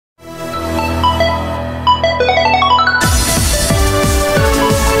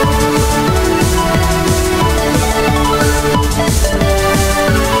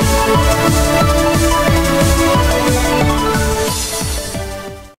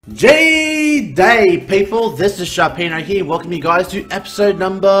G-Day, people! This is Sharpino here, welcoming you guys to episode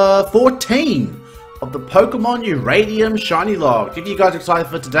number 14 of the Pokémon Uranium Shiny Locke. If you guys are excited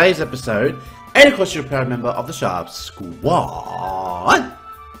for today's episode, and of course you're a proud member of the Sharp Squad,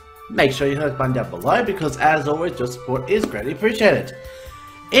 make sure you hit the button down below because, as always, your support is greatly appreciated.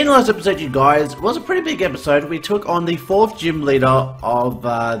 In the last episode, you guys, it was a pretty big episode. We took on the 4th gym leader of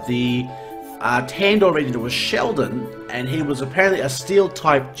the Tandor region. It was Sheldon, and he was apparently a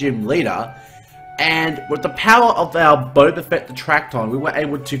steel-type gym leader. And with the power of our Boba Fett the Tracton, we were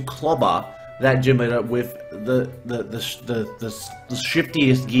able to clobber that gym leader with the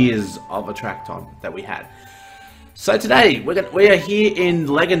shiftiest gears of a Tracton that we had. So today, we are here in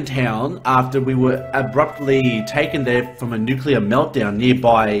Legen Town after we were abruptly taken there from a nuclear meltdown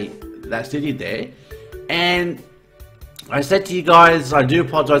nearby that city there. And I said to you guys, I do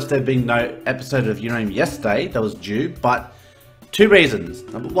apologise for there being no episode of Uranium yesterday that was due, but two reasons.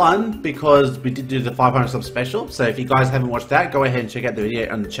 Number one, because we did do the 500 sub special, so if you guys haven't watched that, go ahead and check out the video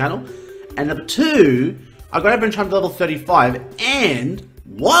on the channel. And number two, I got over in time to level 35, and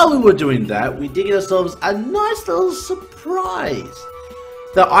while we were doing that, we did get ourselves a nice little surprise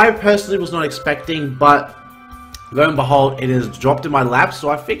that I personally was not expecting, but lo and behold, it is dropped in my lap. So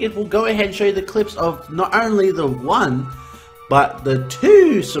I figured we'll go ahead and show you the clips of not only the one, but the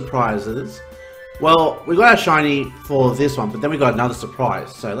two surprises. Well, we got a shiny for this one, but then we got another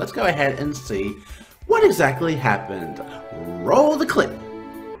surprise. So let's go ahead and see what exactly happened. Roll the clip.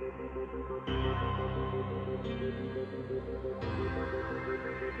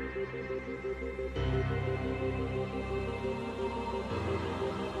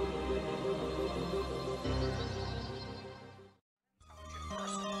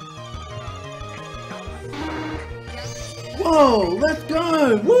 Whoa, let's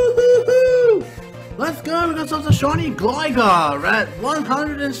go! Woohoo! Let's go! We got ourselves a shiny Gligar at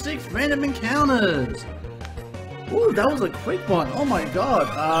 106 random encounters! Ooh, that was a quick one! Oh my god!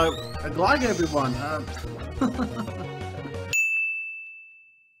 A Gligar, everyone!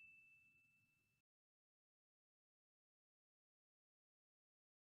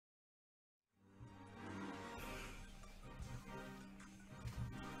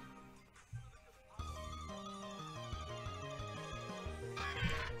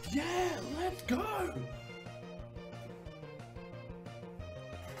 Yeah, let's go!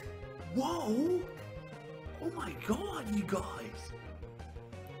 Whoa! Oh my god, you guys!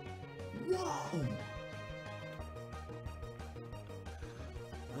 Whoa!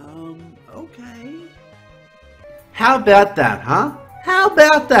 Okay. How about that, huh? How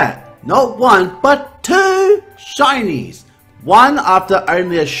about that? Not one, but two shinies! One after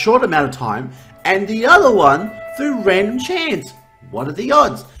only a short amount of time, and the other one through random chance. What are the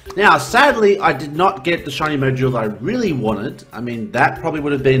odds? Now, sadly, I did not get the shiny module that I really wanted. I mean, that probably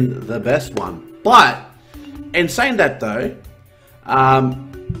would have been the best one. But, in saying that though,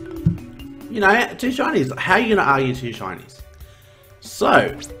 you know, two shinies. How are you going to argue two shinies?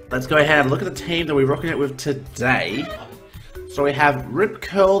 So, let's go ahead and look at the team that we're rocking it with today. So we have Rip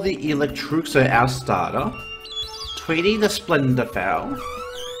Curl the Electruxo, our starter. Tweety the Splendofowl.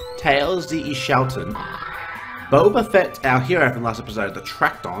 Tails the Ishalton. Boba Fett, our hero from last episode, the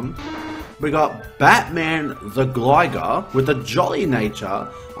Tracton. We got Batman the Gligar with a jolly nature.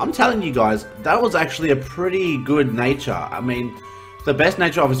 I'm telling you guys, that was actually a pretty good nature. I mean, the best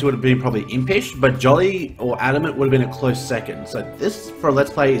nature obviously would have been probably Impish, but jolly or adamant would have been a close second. So this, for a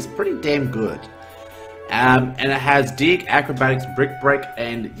Let's Play, is pretty damn good. And it has Dig, Acrobatics, Brick Break,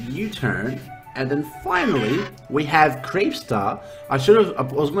 and U-Turn. And then finally, we have Creepstar. I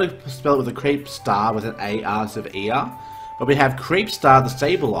was going to spell it with a Creepstar with an A-R instead of E-R. But we have Creepstar the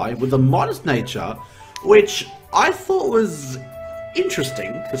Sableye with a modest nature, which I thought was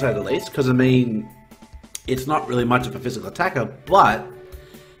interesting, to say the least. Because, I mean, it's not really much of a physical attacker, but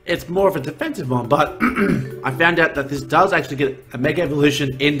it's more of a defensive one. But I found out that this does actually get a Mega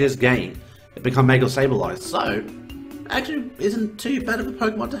Evolution in this game. It becomes Mega Sableye. So, actually isn't too bad of a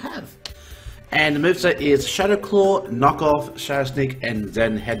Pokemon to have. And the moveset is Shadow Claw, Knockoff, Shadow Sneak, and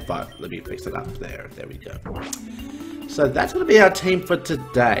Zen Headbutt. Let me fix it up there. There we go. So that's going to be our team for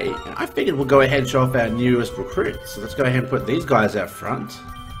today. And I figured we'll go ahead and show off our newest recruits. So let's go ahead and put these guys out front.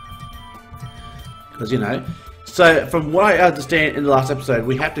 Because, you know. So from what I understand in the last episode,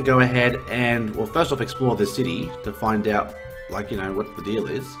 we have to go ahead and, well, first off, explore the city to find out, like, you know, what the deal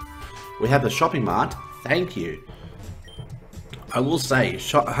is. We have the shopping mart. Thank you. I will say,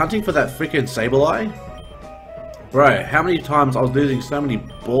 hunting for that freaking Sableye, bro, how many times I was losing so many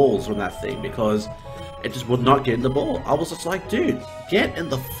balls from that thing because it just would not get in the ball. I was just like, dude, get in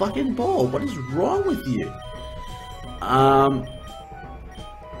the fucking ball. What is wrong with you?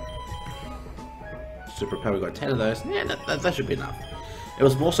 Super Power, we got 10 of those. Yeah, that should be enough. It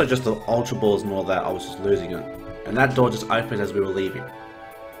was more so just the Ultra Balls and all that, I was just losing it. And that door just opened as we were leaving.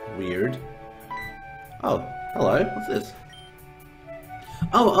 Weird. Oh, hello, what's this?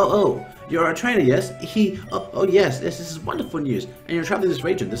 Oh, you're a trainer, yes? Yes, this is wonderful news. And you're traveling this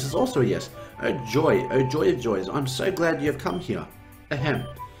region, this is also a yes. Oh joy of joys, I'm so glad you have come here. Ahem.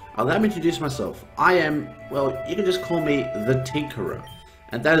 Allow me to introduce myself. I am, well, you can just call me the Tinkerer.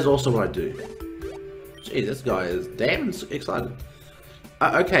 And that is also what I do. Gee, this guy is damn excited.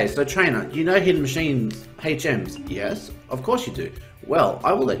 Okay, so trainer, you know hidden machines, HMs? Yes, of course you do. Well,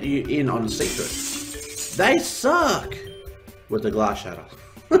 I will let you in on a secret. They suck! With the glass shatter.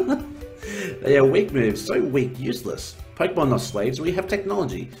 They are weak moves, so weak, useless. Pokemon are slaves, we have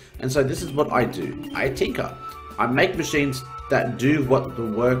technology. And so this is what I do. I tinker. I make machines that do what the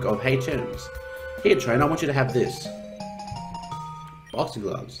work of HMs. Here, trainer, I want you to have this. Boxing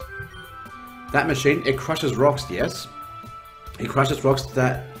gloves. That machine, it crushes rocks, yes? It crushes rocks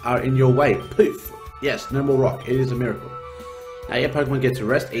that are in your way. Poof! Yes, no more rock. It is a miracle. Now your Pokemon get to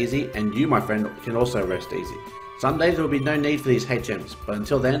rest easy, and you, my friend, can also rest easy. Some days there will be no need for these HMs, but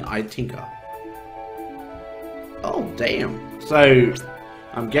until then, I tinker. Oh, damn. So,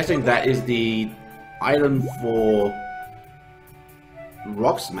 I'm guessing that is the item for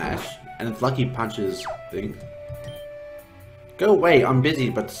Rock Smash, and it's Lucky Punches thing. Go away, I'm busy,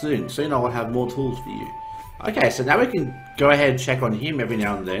 but soon I will have more tools for you. Okay, so now we can go ahead and check on him every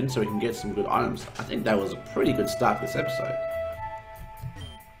now and then so we can get some good items. I think that was a pretty good start to this episode.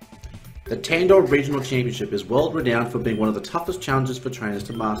 The Tandor Regional Championship is world renowned for being one of the toughest challenges for trainers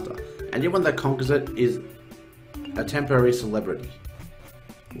to master, and anyone that conquers it is a temporary celebrity.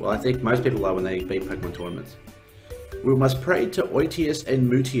 Well, I think most people are when they beat Pokemon tournaments. We must pray to Oitius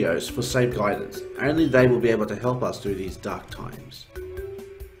and Mutios for safe guidance. Only they will be able to help us through these dark times.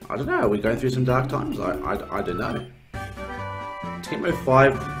 I don't know, are we going through some dark times? I don't know. Team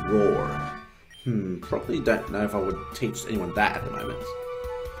 05 Roar. Probably don't know if I would teach anyone that at the moment.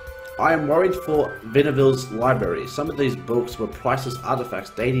 I am worried for Vinaville's library. Some of these books were priceless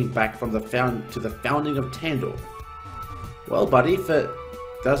artifacts dating back from the founding of Tandor. Well, buddy, if it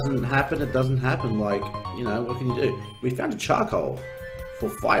doesn't happen, it doesn't happen. Like, you know, what can you do? We found a charcoal for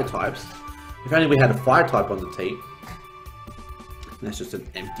fire types. If only we had a fire type on the team. And that's just an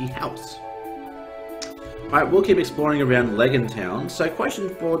empty house. Alright, we'll keep exploring around Legen Town. So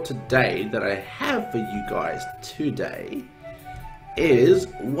question for today that I have for you guys today is,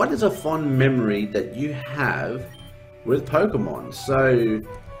 what is a fond memory that you have with Pokemon? So,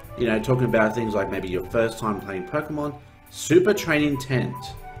 you know, talking about things like maybe your first time playing Pokemon. Super Training Tent.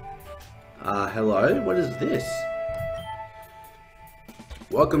 Hello, what is this?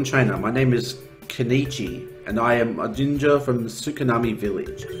 Welcome trainer, my name is Kenichi, and I am a ginger from Tsukunami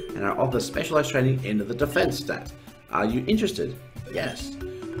village, and I offer specialized training in the defense stat. Are you interested? Yes.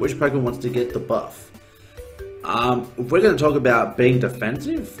 Which Pokemon wants to get the buff? If we're going to talk about being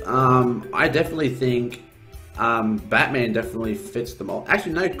defensive, I definitely think Batman definitely fits them all.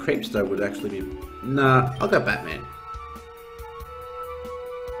 Actually, no, Creepster would actually be... Nah, I'll go Batman.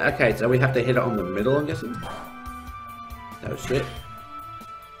 Okay, so we have to hit it on the middle, I'm guessing? Oh shit.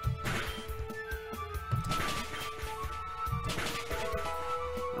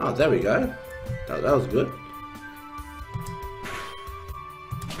 Oh, there we go. That was good.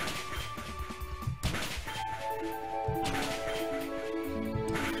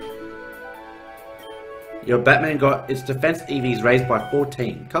 Your Batman got its defense EVs raised by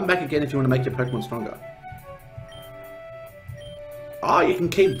 14. Come back again if you want to make your Pokemon stronger. Oh, you can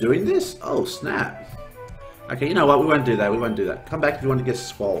keep doing this? Oh, snap. Okay, you know what? We won't do that. We won't do that. Come back if you want to get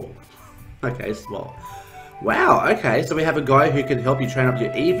swole. Okay, swole. Wow, okay. So we have a guy who can help you train up your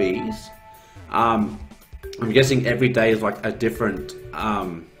EVs. I'm guessing every day is like a different...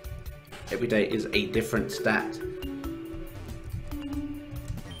 every day is a different stat.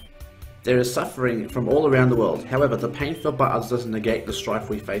 There is suffering from all around the world. However, the pain felt by others doesn't negate the strife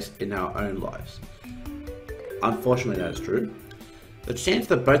we face in our own lives. Unfortunately, that is true. The chance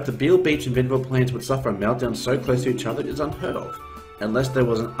that both the Beale Beach and Vinville plains would suffer a meltdown so close to each other is unheard of, unless there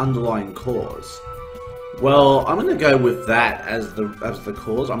was an underlying cause. Well, I'm going to go with that as the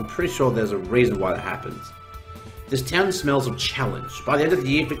cause. I'm pretty sure there's a reason why that happens. This town smells of challenge. By the end of the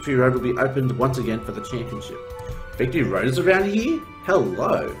year, Victory Road will be opened once again for the championship. Victory Road is around here?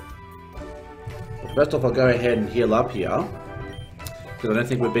 Hello. Well, first off, I'll go ahead and heal up here, because I don't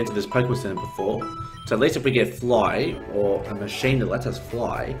think we've been to this Pokemon Center before. So at least if we get Fly, or a machine that lets us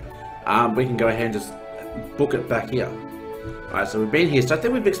fly, we can go ahead and just book it back here. Alright, so we've been here. So I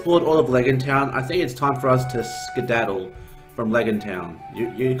think we've explored all of Legen Town. I think it's time for us to skedaddle from Legen Town.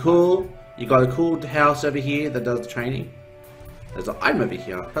 You cool? You got a cool house over here that does the training. There's an item over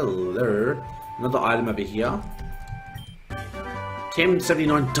here. Hello. Another item over here.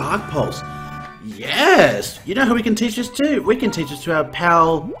 Tim79 Dark Pulse. Yes! You know who we can teach this to? We can teach this to our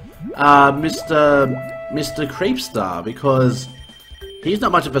pal, Mr. Creepstar, because he's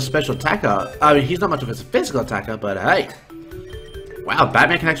not much of a special attacker. I mean, he's not much of a physical attacker, but hey. Wow,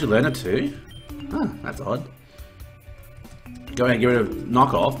 Batman can actually learn it too? Huh, that's odd. Go ahead and get rid of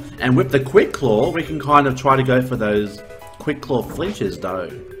knockoff. And with the Quick Claw, we can kind of try to go for those Quick Claw flinches though.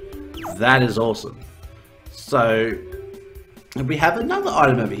 That is awesome. So, and we have another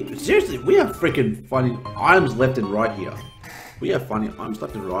item over here. Seriously, we are freaking finding items left and right here. We are finding items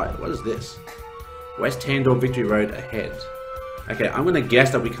left and right. What is this? West Tandor Victory Road ahead. Okay, I'm going to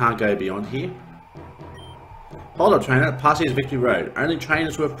guess that we can't go beyond here. Hold up, trainer. Pass here's Victory Road. Only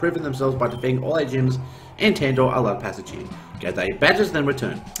trainers who have proven themselves by defeating all 8 gyms in Tandor are allowed passage here. Get the 8 badges, then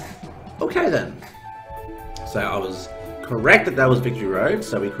return. Okay then. So I was correct that was Victory Road,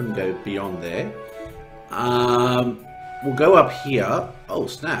 so we couldn't go beyond there. We'll go up here. Oh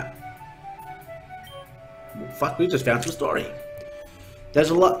snap. Well, fuck, we just found some story. There's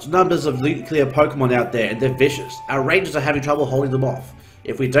a lot numbers of nuclear Pokemon out there, and they're vicious. Our rangers are having trouble holding them off.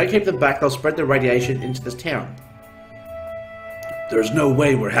 If we don't keep them back, they'll spread the radiation into this town. There's no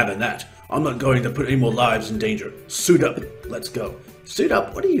way we're having that. I'm not going to put any more lives in danger. Suit up. Let's go. Suit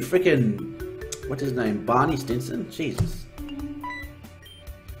up? What are you freaking... What's his name? Barney Stinson? Jesus.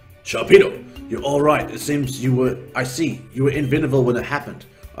 Sharpino, you're alright. It seems you were... I see. You were invincible when it happened.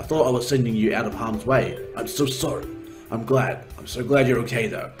 I thought I was sending you out of harm's way. I'm so sorry. I'm glad. I'm so glad you're okay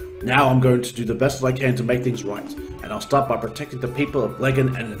though. Now I'm going to do the best I can to make things right. And I'll start by protecting the people of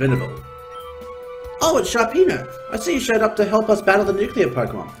Legen and Invincible. Oh, it's Sharpino! I see you showed up to help us battle the nuclear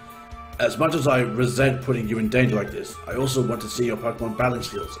Pokemon. As much as I resent putting you in danger like this, I also want to see your Pokemon battling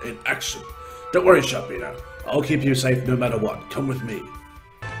skills in action. Don't worry, Sharpino. I'll keep you safe no matter what. Come with me.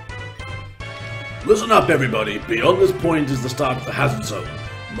 Listen up, everybody. Beyond this point is the start of the hazard zone.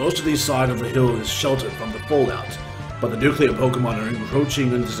 Most of the side of the hill is sheltered from the fallout, but the nuclear Pokemon are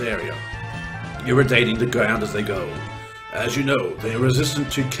encroaching in this area, irritating the ground as they go. As you know, they are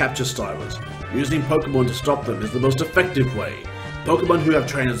resistant to capture stylers. Using Pokemon to stop them is the most effective way. Pokemon who have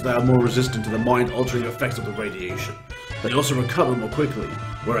trainers that are more resistant to the mind-altering effects of the radiation. They also recover more quickly,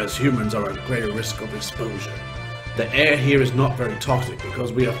 whereas humans are at greater risk of exposure. The air here is not very toxic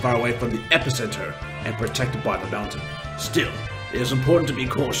because we are far away from the epicenter and protected by the mountain. Still, it is important to be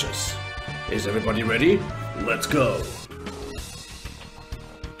cautious. Is everybody ready? Let's go!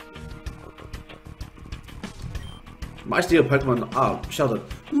 My Steel Pokemon, Sheldon.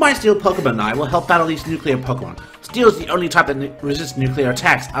 My Steel Pokemon and I will help battle these nuclear Pokemon. Steel is the only type that resists nuclear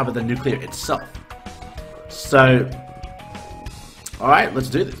attacks other than nuclear itself. So, alright, let's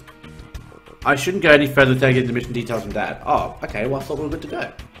do this. I shouldn't go any further without getting the mission details from Dad. Oh, okay, well I thought we were good to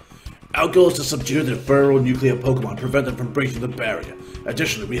go. Our goal is to subdue the feral nuclear Pokemon, prevent them from breaching the barrier.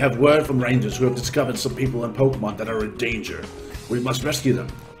 Additionally, we have word from rangers who have discovered some people and Pokemon that are in danger. We must rescue them.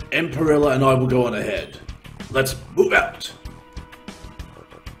 Emperilla and I will go on ahead. Let's move out!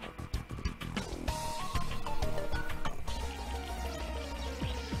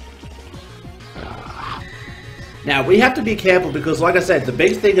 Now, we have to be careful because, like I said, the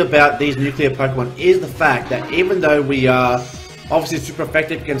big thing about these nuclear Pokemon is the fact that even though we are obviously super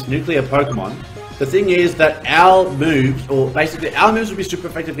effective against nuclear Pokemon, the thing is that our moves, or basically our moves will be super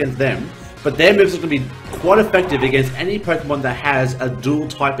effective against them, but their moves are going to be quite effective against any Pokemon that has a dual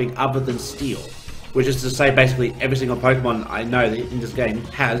typing other than Steel. Which is to say, basically, every single Pokemon I know that in this game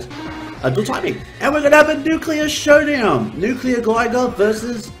has a dual typing. And we're going to have a nuclear showdown! Nuclear Gligar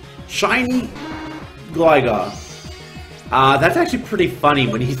versus Shiny Gligar. That's actually pretty funny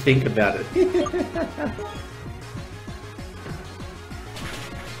when you think about it.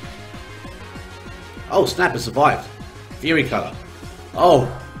 Oh, snap, it survived. Fury Cutter. Oh,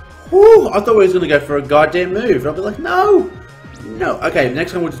 whew, I thought we was going to go for a goddamn move. I'll be like, no! No. Okay,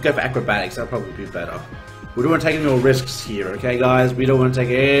 next time we'll just go for acrobatics. That'll probably be better. We don't want to take any more risks here, okay, guys? We don't want to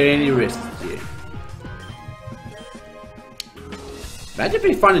take any risks here. Imagine if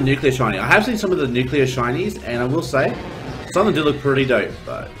we find a nuclear shiny. I have seen some of the nuclear shinies, and I will say, some of them do look pretty dope,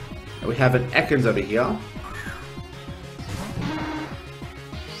 but we have an Ekans over here.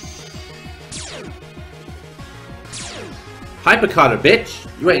 Hyper Cutter, bitch!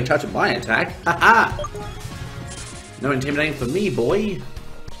 You ain't touching my attack. Haha! No intimidating for me, boy.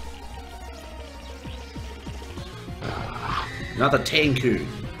 Another Tenku.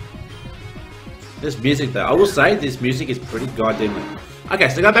 This music, though, I will say this music is pretty goddamn lit. Okay,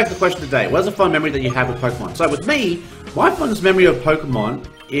 so go back to the question today. What is a fond memory that you have with Pokemon? So with me, my fondest memory of Pokemon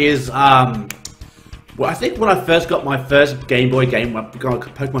is, well, I think when I first got my first Game Boy game, I got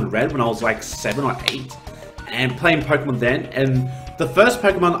Pokemon Red when I was like 7 or 8, and playing Pokemon then, and the first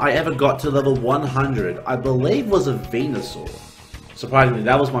Pokemon I ever got to level 100, I believe was a Venusaur. Surprisingly,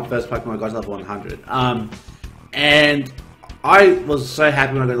 that was my first Pokemon I got to level 100. And I was so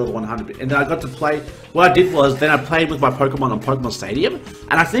happy when I got to level 100, and then I got to play, what I did was, then I played with my Pokemon on Pokemon Stadium,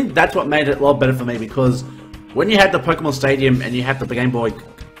 and I think that's what made it a lot better for me, because when you had the Pokemon Stadium and you had the Game Boy,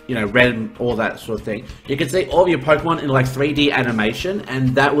 you know, Red and all that sort of thing, you could see all of your Pokemon in like 3D animation,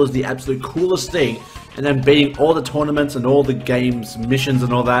 and that was the absolute coolest thing. And then beating all the tournaments and all the games, missions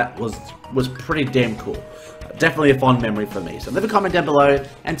and all that was pretty damn cool. Definitely a fond memory for me. So leave a comment down below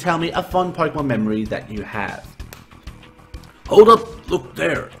and tell me a fond Pokemon memory that you have. Hold up, look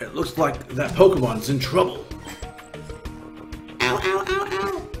there. It looks like that Pokemon's in trouble. Ow, ow, ow,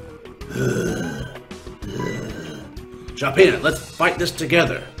 ow. Sharpino, let's fight this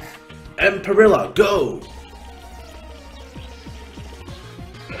together. Emperilla, go!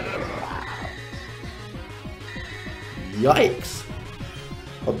 Yikes!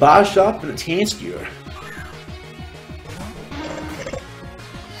 A Bioshock and a Tanskewer.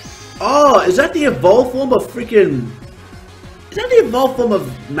 Oh, is that the evolved form of freaking... Is that the evolved form of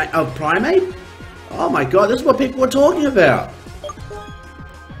Primate? Oh my god, this is what people were talking about!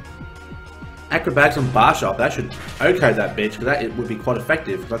 Acrobatics on Bioshock, that should okay that bitch, because that it would be quite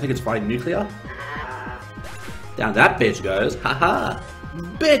effective, because I think it's fighting nuclear. Down that bitch goes, haha!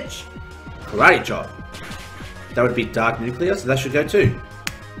 Bitch! Karate chop. That would be Dark Nuclear, so that should go too.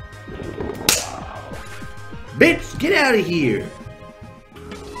 Bitch, get out of here!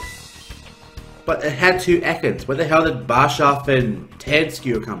 But it had 2 Ekans. Where the hell did Bioshock and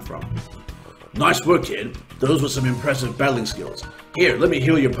Tanskewer come from? Nice work, kid. Those were some impressive battling skills. Here, let me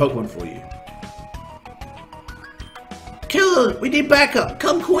heal your Pokemon for you. Kellyn, we need backup.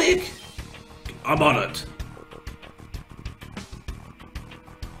 Come quick. I'm on it.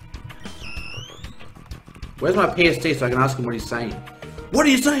 Where's my PST so I can ask him what he's saying? What are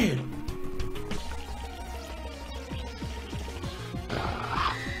you saying?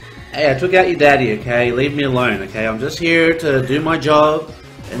 Hey, I took out your daddy, okay? Leave me alone, okay? I'm just here to do my job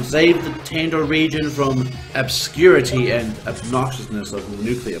and save the Tandor region from obscurity and obnoxiousness of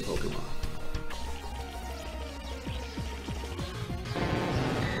nuclear Pokemon.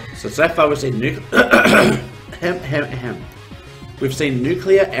 So far we've seen We've seen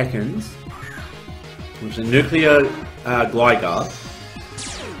nuclear Ekans. We've seen nuclear Gligar.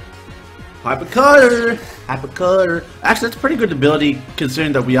 Hypercutter! Hypercutter! Actually, that's a pretty good ability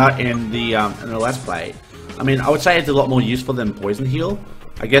considering that we are in the Let's Play. I mean, I would say it's a lot more useful than Poison Heal.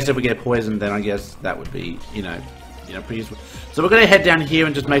 I guess if we get poisoned, then I guess that would be, you know, pretty useful. So we're going to head down here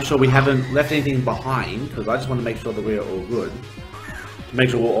and just make sure we haven't left anything behind, because I just want to make sure that we're all good. To make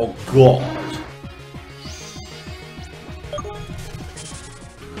sure we're all good.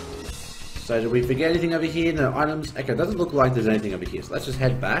 So did we forget anything over here? No items? Okay, it doesn't look like there's anything over here, so let's just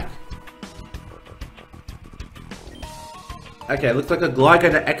head back. Okay, looks like a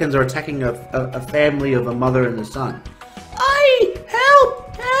Gligar and Ekans are attacking a family of a mother and a son. Help!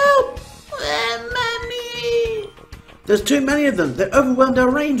 Help! Mommy! There's too many of them. They're overwhelmed our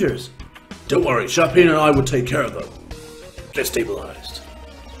rangers. Don't worry, Sharpino and I will take care of them. They're stabilized.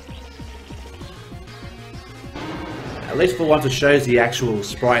 At least for once it shows the actual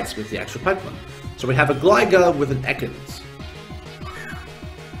sprites with the actual Pokemon. So we have a Gligar with an Ekans.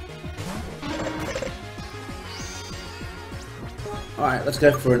 Alright, let's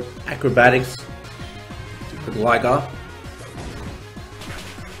go for an acrobatics for Gligar.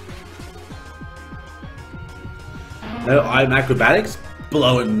 No, I'm acrobatics,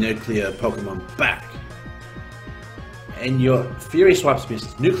 blow a nuclear Pokemon back. And your Fury Swipes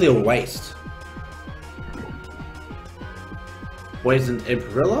misses. Nuclear Waste. Poisoned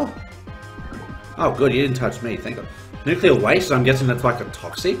Emperilla? Oh good, you didn't touch me, thank God. Nuclear Waste, so I'm guessing that's like a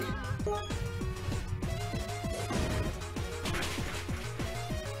toxic?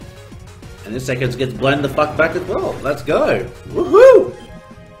 And this second gets blown the fuck back as well. Let's go. Woohoo!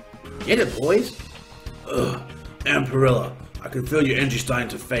 Get it, boys. Ugh. Emperilla, I can feel your energy starting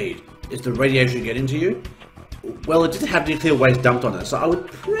to fade. Is the radiation getting to you? Well, it did have nuclear waste dumped on it, so I would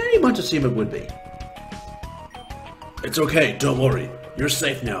pretty much assume it would be. It's okay, don't worry. You're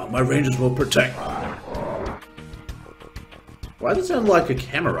safe now. My rangers will protect. Why does it sound like a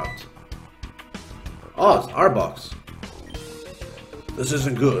Camerupt? Oh, it's Arbok. This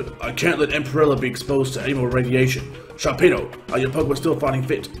isn't good. I can't let Emperilla be exposed to any more radiation. Sharpino, are your Pokemon still fighting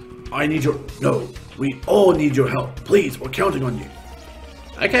fit? I need your... No, we all need your help. Please, we're counting on you.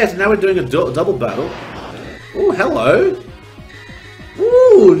 Okay, so now we're doing a double battle. Ooh, hello.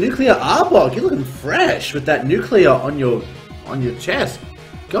 Ooh, Ooh, Nuclear Arbok, you're looking fresh with that nuclear on your chest.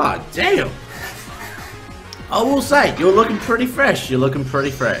 God damn. I will say, you're looking pretty fresh. You're looking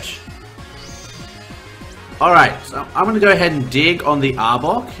pretty fresh. Alright, so I'm going to go ahead and dig on the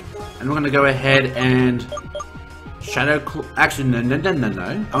Arbok. And we're going to go ahead and actually, no.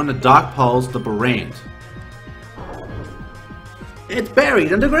 I'm going to Dark Pulse the Brand. It's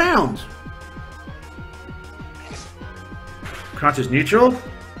buried underground. Crunch is neutral.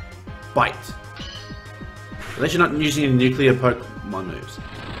 Bite. At least you're not using any nuclear Pokemon moves.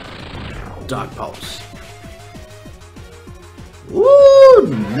 Dark Pulse. Woo!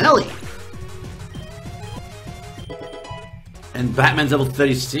 Nelly! And Batman's level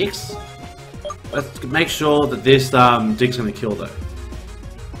 36? Let's make sure that this dig's gonna kill though.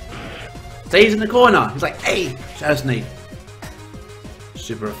 Stays in the corner! He's like, hey! Shadow Sneak.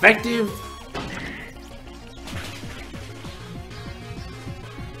 Super effective.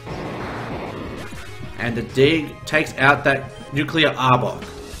 And the dig takes out that Nuclear Arbok.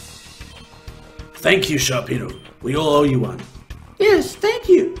 Thank you, Sharpino. We all owe you one. Yes, thank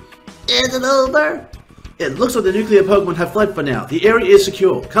you. Is it over? It looks like the nuclear Pokemon have fled for now. The area is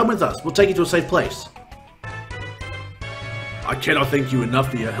secure. Come with us. We'll take you to a safe place. I cannot thank you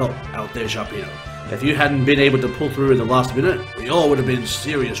enough for your help out there, Sharpino. If you hadn't been able to pull through in the last minute, we all would have been in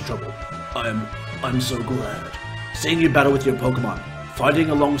serious trouble. I'm so glad. Seeing you battle with your Pokemon,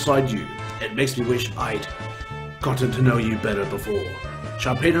 fighting alongside you, it makes me wish I'd gotten to know you better before.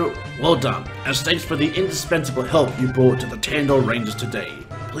 Sharpino, well done, as thanks for the indispensable help you brought to the Tandor Rangers today.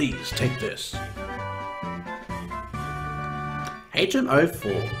 Please take this.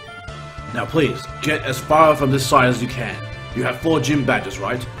 HM04. Now please, get as far from this side as you can. You have 4 gym badges,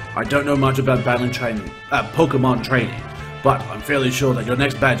 right? I don't know much about battling training, Pokemon training, but I'm fairly sure that your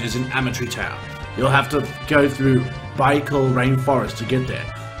next badge is in Amatry Town. You'll have to go through Baikal Rainforest to get there,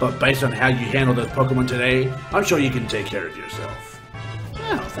 but based on how you handle those Pokemon today, I'm sure you can take care of yourself.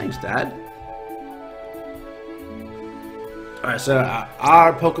 Oh, thanks, Dad. Alright, so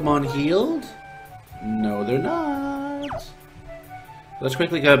are Pokemon healed? No, they're not. Let's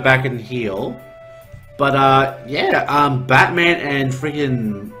quickly go back and heal. But, yeah, Batman and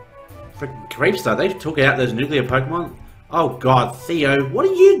freaking Creepstar, they took out those nuclear Pokemon. Oh god, Theo, what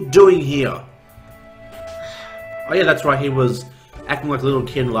are you doing here? Oh yeah, that's right, he was acting like a little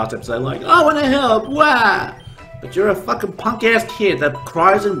kid in the last episode, like, I want to help, wah! But you're a fucking punk-ass kid that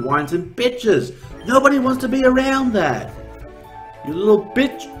cries and whines and bitches. Nobody wants to be around that. You little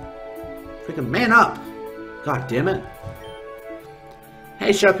bitch. Freaking man up. God damn it. Hey,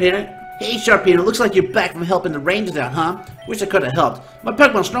 Sharpino. Hey, Sharpino. Looks like you're back from helping the Rangers out, huh? Wish I could have helped. My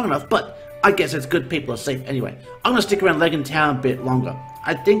Pokemon's strong enough, but I guess it's good people are safe anyway. I'm gonna stick around Legen Town a bit longer.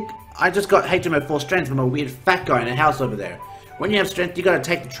 I think I just got HM04 strength from a weird fat guy in a house over there. When you have strength, you gotta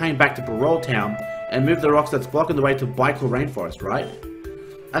take the train back to Barol Town and move the rocks that's blocking the way to Baikal Rainforest, right?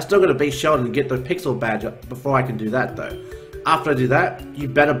 I still gotta beat Sheldon and get the Pixel badge before I can do that, though. After I do that, you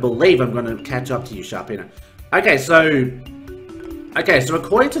better believe I'm gonna catch up to you, Sharpino. Okay, so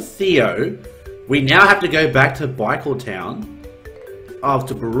according to Theo, we now have to go back to Baikal Town,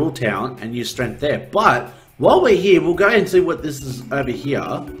 to Barul Town, and use strength there. But while we're here, we'll go and see what this is over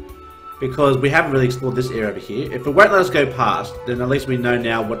here, because we haven't really explored this area over here. If it won't let us go past, then at least we know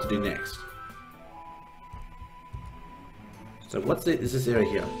now what to do next. So is this area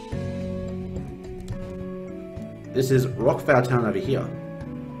here? This is Rockvale Town over here.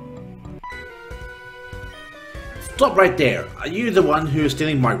 Stop right there. Are you the one who is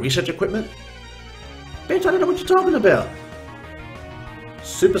stealing my research equipment? Bitch, I don't know what you're talking about.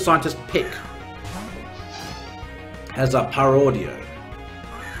 Super Scientist Pick has a Parodio.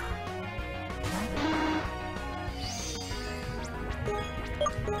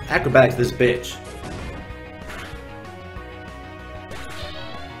 Acrobatics this bitch.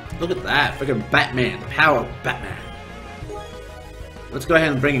 Look at that, freaking Batman, the power of Batman. Let's go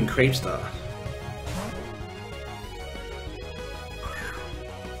ahead and bring in Creepstar.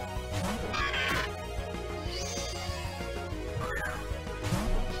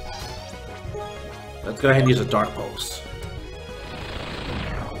 Let's go ahead and use a Dark Pulse.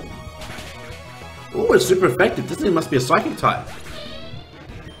 Oh, it's super effective. This thing must be a Psychic type.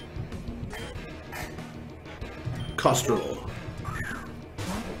 Kostrel.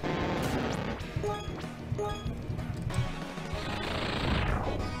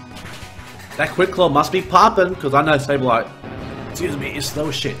 That Quick Claw must be popping, because I know Sableye, excuse me, is slow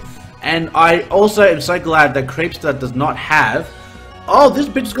as shit. And I also am so glad that Creepstar does not have... Oh, this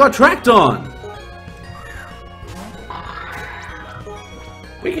bitch got tracked on!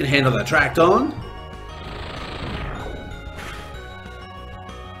 We can handle the tracked on.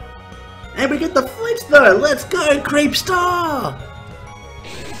 And we get the flinch though! Let's go, Creepstar!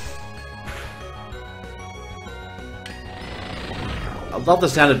 I love the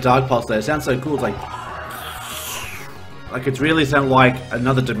sound of Dark Pulse though, it sounds so cool, it's like it's really sounding like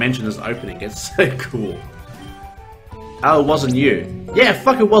another dimension is opening, it's so cool. Oh, it wasn't you. Yeah,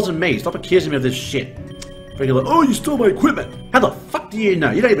 fuck, it wasn't me, stop accusing me of this shit. Freaking like, oh, you stole my equipment! How the fuck do you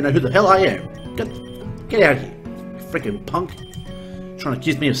know? You don't even know who the hell I am! Get out of here, you freaking punk. Trying to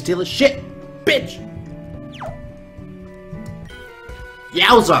accuse me of stealing shit! Bitch!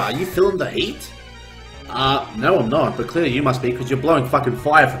 Yowza, are you feeling the heat? No I'm not, but clearly you must be because you're blowing fucking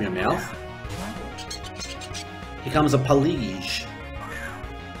fire from your mouth. Here comes a Palish.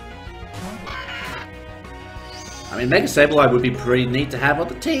 I mean, Mega Sableye would be pretty neat to have on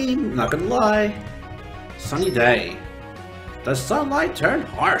the team, not gonna lie. Sunny day. The sunlight turned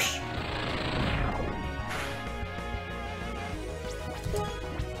harsh.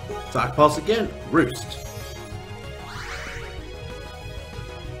 Dark Pulse again, Roost.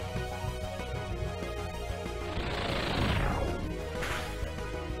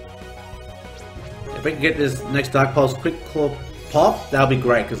 If we can get this next Dark Pulse Quick Claw pop, that'll be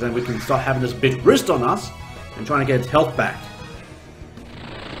great, because then we can start having this big Roost on us and trying to get its health back.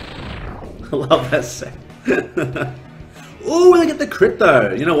 I love that set. Ooh, we get the crit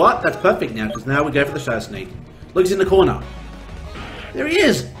though. You know what? That's perfect now, because now we go for the Shadow Sneak. Look, he's in the corner. There he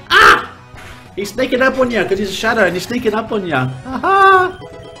is! Ah! He's sneaking up on you because he's a shadow and he's sneaking up on you. Haha!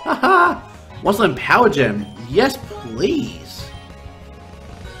 Haha! Wants an Power Gem? Yes, please.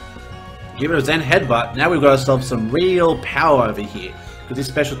 Give it a Zen Headbutt. Now we've got ourselves some real power over here because this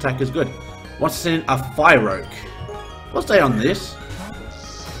special attack is good. Wants to send in a Fire Oak. We'll stay on this.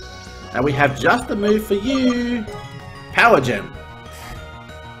 Now we have just the move for you. Power Gem.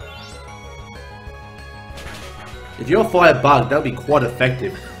 If you're Fire Bug, that'll be quite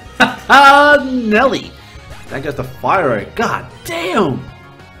effective. Haha, Nelly! That goes to Fire Oak. God damn!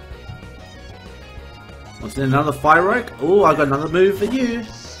 What's in another Fire Oak? Oh, I got another move for you.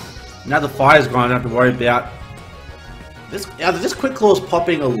 Now the fire's gone, I don't have to worry about. Either this Quick Claw's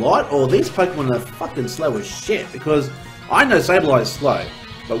popping a lot, or these Pokemon are fucking slow as shit. Because I know Sableye is slow,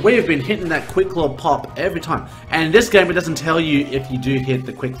 but we've been hitting that Quick Claw pop every time. And in this game, it doesn't tell you if you do hit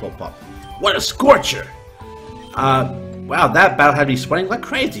the Quick Claw pop. What a scorcher! Wow, that battle had me sweating like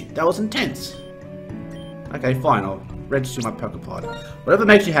crazy. That was intense. Okay, fine, I'll register my Pokepod. Whatever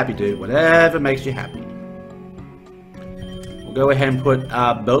makes you happy, dude. Whatever makes you happy. We'll go ahead and put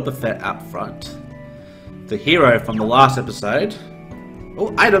Boba Fett up front. The hero from the last episode.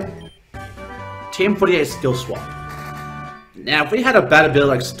 Oh, item. TM48 skill swap. Now, if we had a bad ability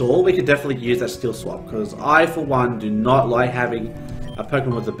like Stall, we could definitely use that skill swap. Because I, for one, do not like having a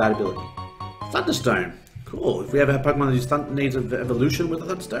Pokemon with a bad ability. Thunderstone. Cool. If we ever have Pokemon that needs an evolution with a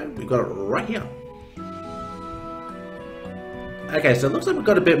Thunderstone, we've got it right here. Okay, so it looks like we've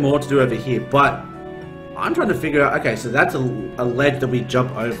got a bit more to do over here, but I'm trying to figure out... Okay, so that's a ledge that we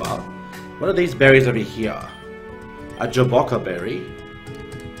jump over. What are these berries over here? A Jaboka berry.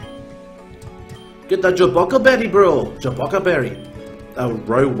 Get the Jaboka berry, bro! Jaboka berry. A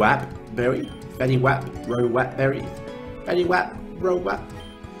Rowap berry. Fatty Wap. Rowap berry. Fatty Wap. Rowap.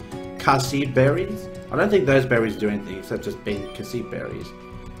 Cassie berries. I don't think those berries do anything except just being Cassie berries.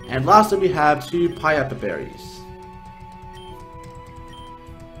 And lastly we have 2 Piappa berries.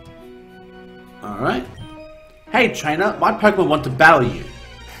 Alright. Hey trainer, my Pokemon want to battle you.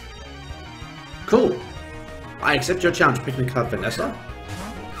 Cool. I accept your challenge, Picnic Club Vanessa.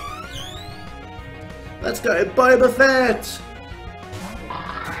 Let's go, Boba Fett!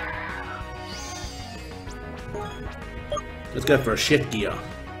 Let's go for a shift gear.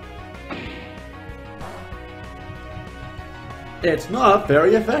 It's not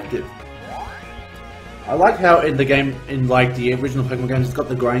very effective. I like how in the game, in like the original Pokemon games, it's got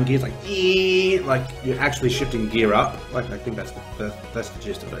the grind gears like you're actually shifting gear up. Like I think that's the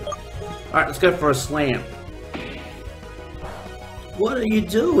gist of it. All right, let's go for a slam. What are you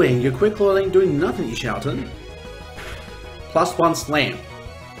doing? Your Quick Claw ain't doing nothing, you shouting. +1 slam.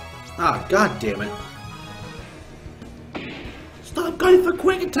 Ah, god damn it! Stop going for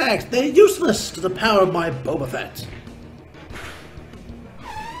quick attacks. They're useless to the power of my Boba Fett.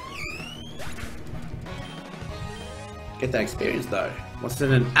 Get that experience though. What's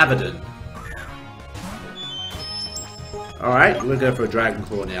in an Abaddon? Alright, we're gonna go for a Dragon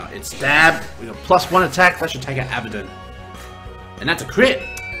Claw now. It's stab. We got +1 attack. That should take out Abaddon. And that's a crit.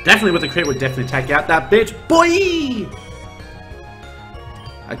 Definitely with a crit would definitely take out that bitch. Boy!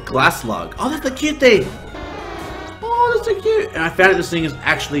 A Glass Lug. Oh, that's the cute thing. Oh, that's so cute. And I found out this thing is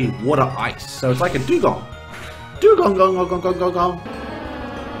actually water ice. So it's like a Dugong. Dugong, gong, gong, gong, gong, gong.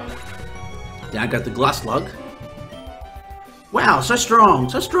 Down goes the Nuzlocke. Wow, so strong,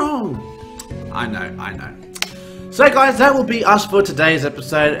 so strong. I know, I know. So guys, that will be us for today's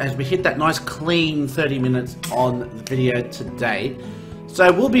episode as we hit that nice clean 30 minutes on the video today. So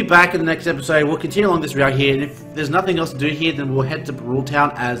we'll be back in the next episode. We'll continue along this route here, and if there's nothing else to do here, then we'll head to Rule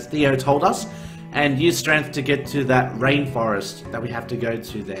Town as Theo told us, and use strength to get to that rainforest that we have to go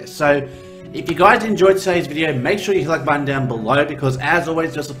to there. So if you guys enjoyed today's video, make sure you hit the like button down below, because as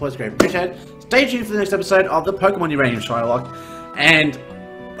always, your support is greatly appreciated. Stay tuned for the next episode of the Pokemon Uranium Shiny Locke, and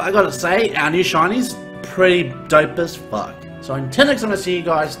I gotta say, our new shinies, pretty dope as fuck. So until next time I see you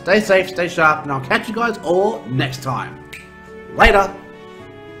guys, stay safe, stay sharp, and I'll catch you guys all next time. Later!